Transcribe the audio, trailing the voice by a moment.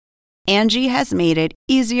Angie has made it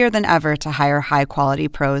easier than ever to hire high-quality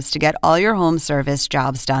pros to get all your home service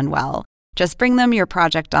jobs done well. Just bring them your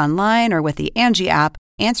project online or with the Angie app,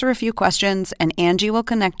 answer a few questions, and Angie will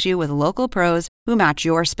connect you with local pros who match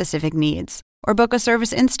your specific needs. Or book a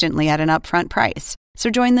service instantly at an upfront price. So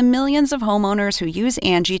join the millions of homeowners who use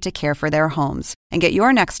Angie to care for their homes and get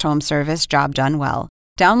your next home service job done well.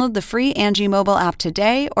 Download the free Angie mobile app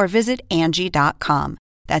today or visit Angie.com.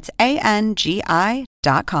 That's ANGI.com.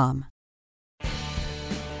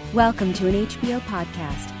 Welcome to an HBO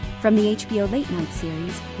podcast from the HBO Late Night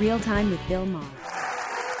series, Real Time with Bill Maher.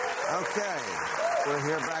 Okay, we're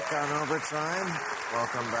here back on Overtime.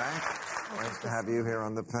 Welcome back. Nice to have you here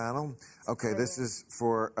on the panel. Okay, this is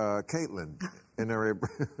for Caitlin.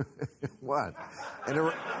 What?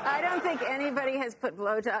 I don't think anybody has put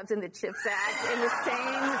blowjobs in the CHIPS Act in the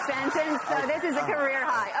same sentence, so this is a career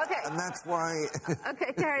high. Okay. And that's why...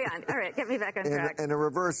 Okay, carry on. All right, get me back on track. In a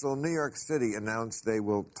reversal, New York City announced they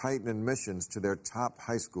will tighten admissions to their top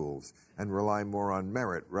high schools and rely more on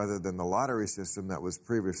merit rather than the lottery system that was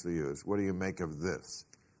previously used. What do you make of this?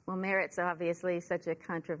 Well, merit's obviously such a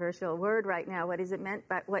controversial word right now.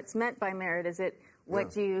 What's meant by merit? Is it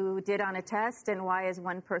what you did on a test, and why is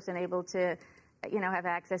one person able to, have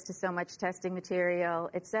access to so much testing material,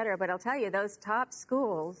 et cetera? But I'll tell you, those top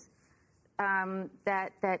schools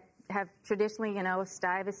that have traditionally,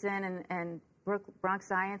 Stuyvesant and Bronx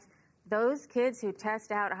Science, those kids who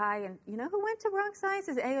test out high, and who went to Bronx Science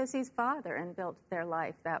is AOC's father and built their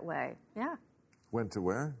life that way. Yeah. Went to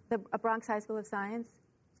where? The Bronx High School of Science.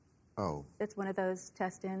 Oh. It's one of those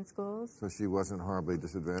test-in schools. So she wasn't horribly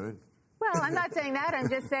disadvantaged? Well, I'm not saying that. I'm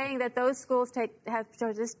just saying that those schools have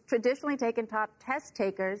traditionally taken top test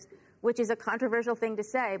takers, which is a controversial thing to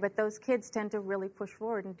say, but those kids tend to really push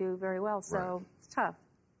forward and do very well, so It's tough.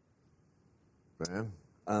 Ben?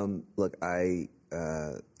 Look, I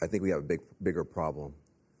think we have a bigger problem,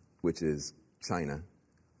 which is China,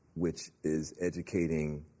 which is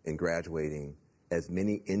educating and graduating as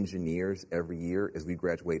many engineers every year as we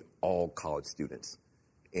graduate all college students.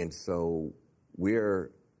 And so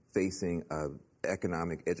we're facing an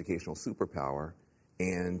economic educational superpower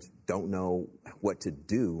and don't know what to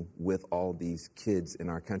do with all these kids in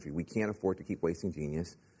our country. We can't afford to keep wasting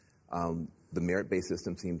genius. The merit-based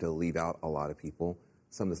system seemed to leave out a lot of people.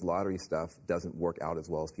 Some of this lottery stuff doesn't work out as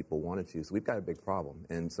well as people wanted to. So we've got a big problem.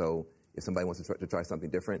 And so if somebody wants to try something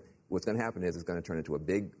different, what's going to happen is it's going to turn into a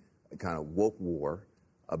big kind of woke war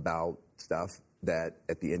about stuff that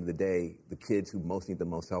at the end of the day, the kids who most need the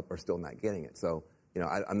most help are still not getting it. So,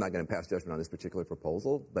 I'm not going to pass judgment on this particular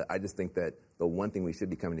proposal, but I just think that the one thing we should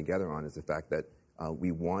be coming together on is the fact that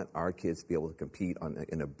we want our kids to be able to compete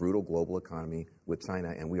in a brutal global economy with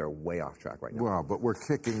China, and we are way off track right now. Well, but we're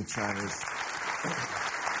kicking China's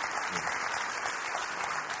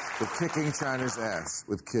ass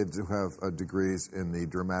with kids who have degrees in the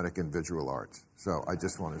dramatic and visual arts. So I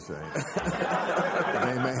just want to say,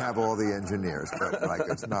 they may have all the engineers, but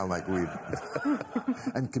it's not like we.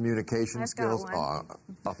 And communication skills,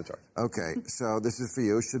 off the chart. Okay, so this is for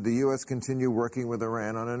you. Should the U.S. continue working with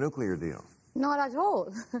Iran on a nuclear deal? Not at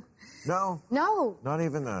all. No? No. Not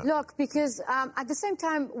even that? Look, because at the same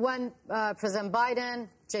time when President Biden,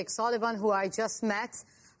 Jake Sullivan, who I just met,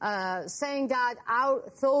 saying that our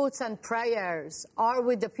thoughts and prayers are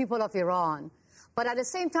with the people of Iran. But at the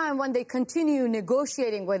same time, when they continue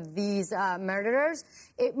negotiating with these murderers,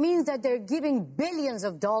 it means that they're giving billions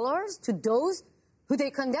of dollars to those who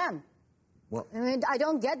they condemn. Well, I mean, I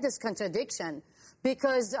don't get this contradiction.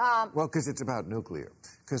 Because... because it's about nuclear.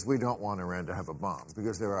 Because we don't want Iran to have a bomb.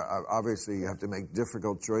 Because there are, obviously, you have to make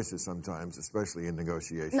difficult choices sometimes, especially in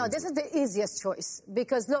negotiations. No, this is the easiest choice.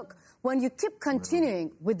 Because, look, when you keep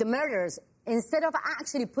continuing with the murders, instead of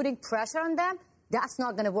actually putting pressure on them, that's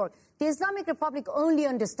not going to work. The Islamic Republic only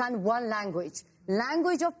understands one language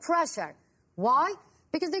of pressure. Why?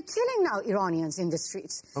 Because they're killing now Iranians in the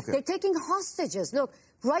streets. Okay. They're taking hostages. Look,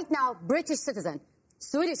 right now, British citizen,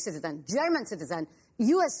 Swedish citizen, German citizen,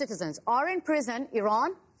 U.S. citizens are in prison,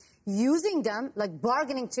 Iran, using them like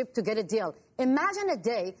bargaining chip to get a deal. Imagine a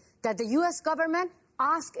day that the U.S. government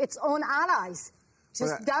asks its own allies,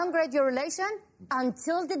 just downgrade your relation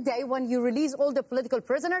until the day when you release all the political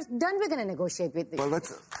prisoners, then we're going to negotiate with you. Well,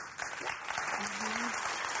 let's...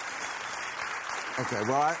 Okay,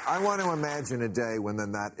 well, I want to imagine a day when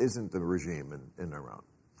then that isn't the regime in Iran.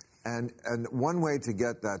 And one way to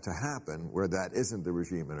get that to happen, where that isn't the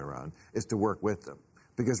regime in Iran, is to work with them.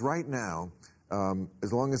 Because right now,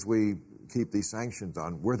 as long as we keep these sanctions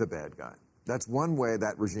on, we're the bad guy. That's one way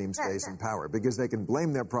that regime stays in power, because they can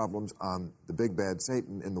blame their problems on the big bad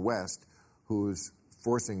Satan in the West, who's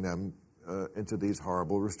forcing them into these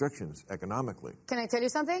horrible restrictions economically. Can I tell you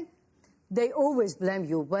something? They always blame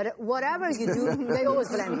you. But whatever you do, they always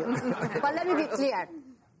blame you. But let me be clear.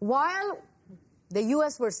 While the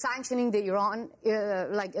U.S. were sanctioning the Iran,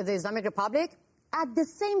 like the Islamic Republic, at the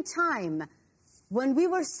same time, when we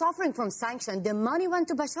were suffering from sanction, the money went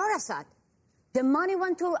to Bashar Assad. The money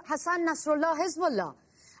went to Hassan Nasrallah, Hezbollah.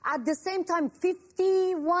 At the same time,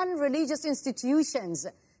 51 religious institutions,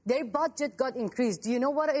 their budget got increased. Do you know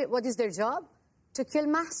what is their job? To kill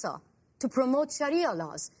Mahsa, to promote Sharia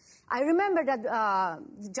laws. I remember that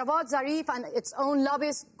Javad Zarif and its own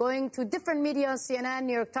lobbyists going to different media, CNN,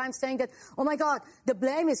 New York Times, saying that, oh my God, the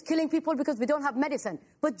blame is killing people because we don't have medicine.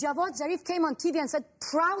 But Javad Zarif came on TV and said,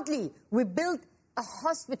 proudly, we built a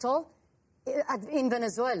hospital in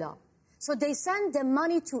Venezuela. So they send the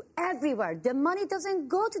money to everywhere. The money doesn't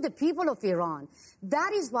go to the people of Iran.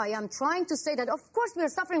 That is why I'm trying to say that, of course, we are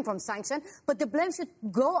suffering from sanction, but the blame should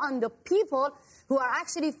go on the people who are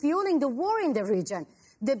actually fueling the war in the region.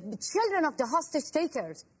 The children of the hostage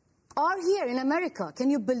takers are here in America.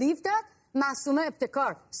 Can you believe that? Masuma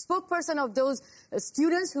Ibtikar, spokesperson of those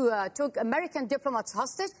students who took American diplomats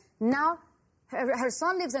hostage. Now her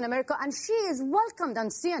son lives in America, and she is welcomed on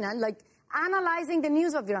CNN, like, analyzing the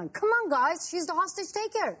news of Iran. Come on, guys, she's the hostage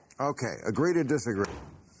taker. Okay, agree to disagree.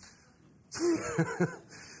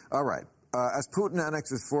 All right. As Putin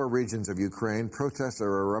annexes 4 regions of Ukraine, protests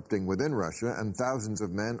are erupting within Russia, and thousands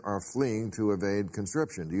of men are fleeing to evade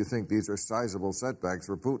conscription. Do you think these are sizable setbacks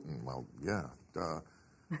for Putin? Well, yeah.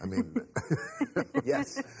 I mean...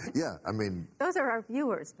 Yes. Yeah, I mean... Those are our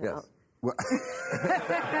viewers, Bill. Yes. Well,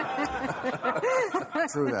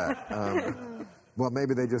 true that. Well,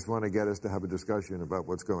 maybe they just want to get us to have a discussion about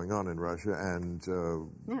what's going on in Russia, and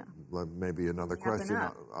maybe another question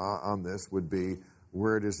on this would be,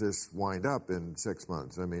 where does this wind up in 6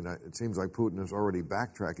 months? I mean, it seems like Putin is already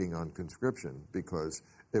backtracking on conscription because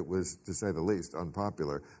it was, to say the least,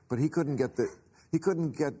 unpopular. But he couldn't get the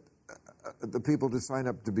people to sign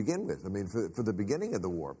up to begin with. I mean, for the beginning of the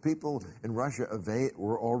war, people in Russia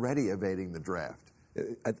were already evading the draft.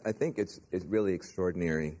 I think it's really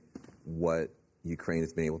extraordinary what Ukraine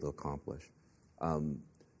has been able to accomplish.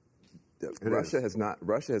 Russia has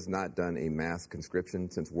not done a mass conscription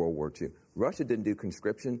since World War II. Russia didn't do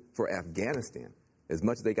conscription for Afghanistan. As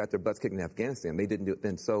much as they got their butts kicked in Afghanistan, they didn't do it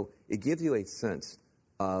then. So it gives you a sense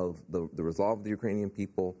of the resolve of the Ukrainian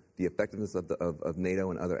people, the effectiveness of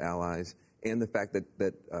NATO and other allies, and the fact that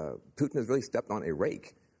Putin has really stepped on a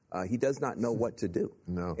rake. He does not know what to do.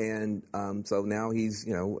 No. And so now he's,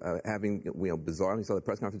 having, bizarre, we saw the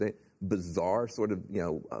press conference today, bizarre sort of,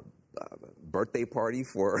 birthday party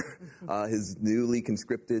for his newly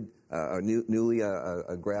conscripted, newly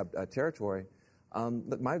grabbed territory.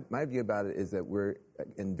 But my view about it is that we're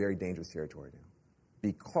in very dangerous territory now,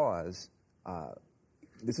 because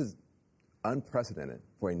this is unprecedented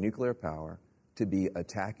for a nuclear power to be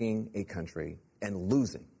attacking a country and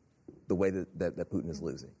losing the way that Putin is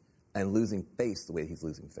losing, and losing face the way he's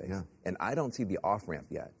losing face. Yeah. And I don't see the off-ramp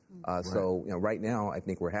yet. Right. So, right now, I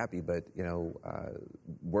think we're happy, but,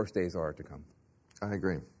 worse days are to come. I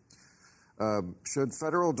agree. Should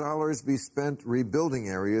federal dollars be spent rebuilding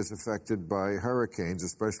areas affected by hurricanes,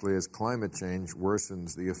 especially as climate change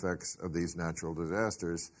worsens the effects of these natural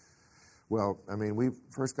disasters? Well, I mean, we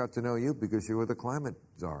first got to know you because you were the climate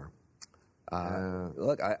czar.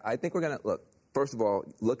 Look, I think we're going to, first of all,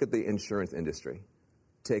 look at the insurance industry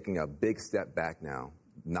taking a big step back now,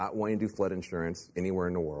 not wanting to do flood insurance anywhere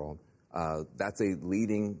in the world. That's a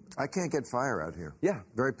leading... I can't get fire out here. Yeah.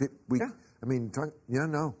 Yeah. I mean,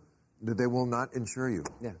 no. They will not insure you.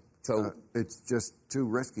 Yeah. So it's just too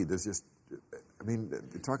risky. There's just... I mean,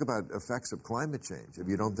 talk about effects of climate change. If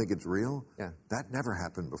you don't think it's real, that never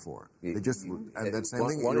happened before. They just and that same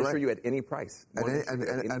thing. Won't insure you at any price. And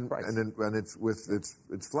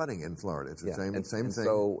it's flooding in Florida. It's the same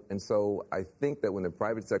thing. So I think that when the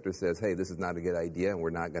private sector says, "Hey, this is not a good idea, and we're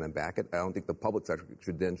not going to back it," I don't think the public sector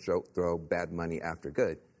should then throw bad money after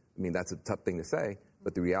good. I mean, that's a tough thing to say,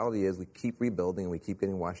 but the reality is we keep rebuilding and we keep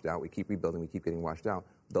getting washed out. We keep rebuilding, we keep getting washed out.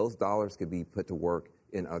 Those dollars could be put to work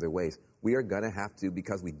in other ways. We are going to have to,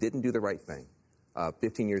 because we didn't do the right thing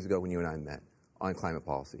 15 years ago when you and I met on climate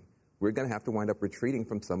policy, we're going to have to wind up retreating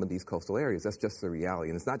from some of these coastal areas. That's just the reality.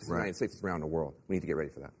 And it's not just the United States, it's around the world. We need to get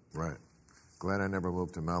ready for that. Right. Glad I never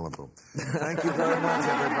moved to Malibu. Thank you very much,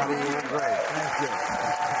 everybody. You were great. Thank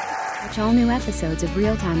you. Watch all new episodes of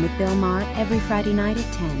Real Time with Bill Maher every Friday night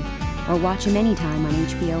at 10, or watch him anytime on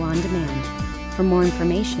HBO On Demand. For more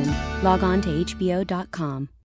information, log on to HBO.com.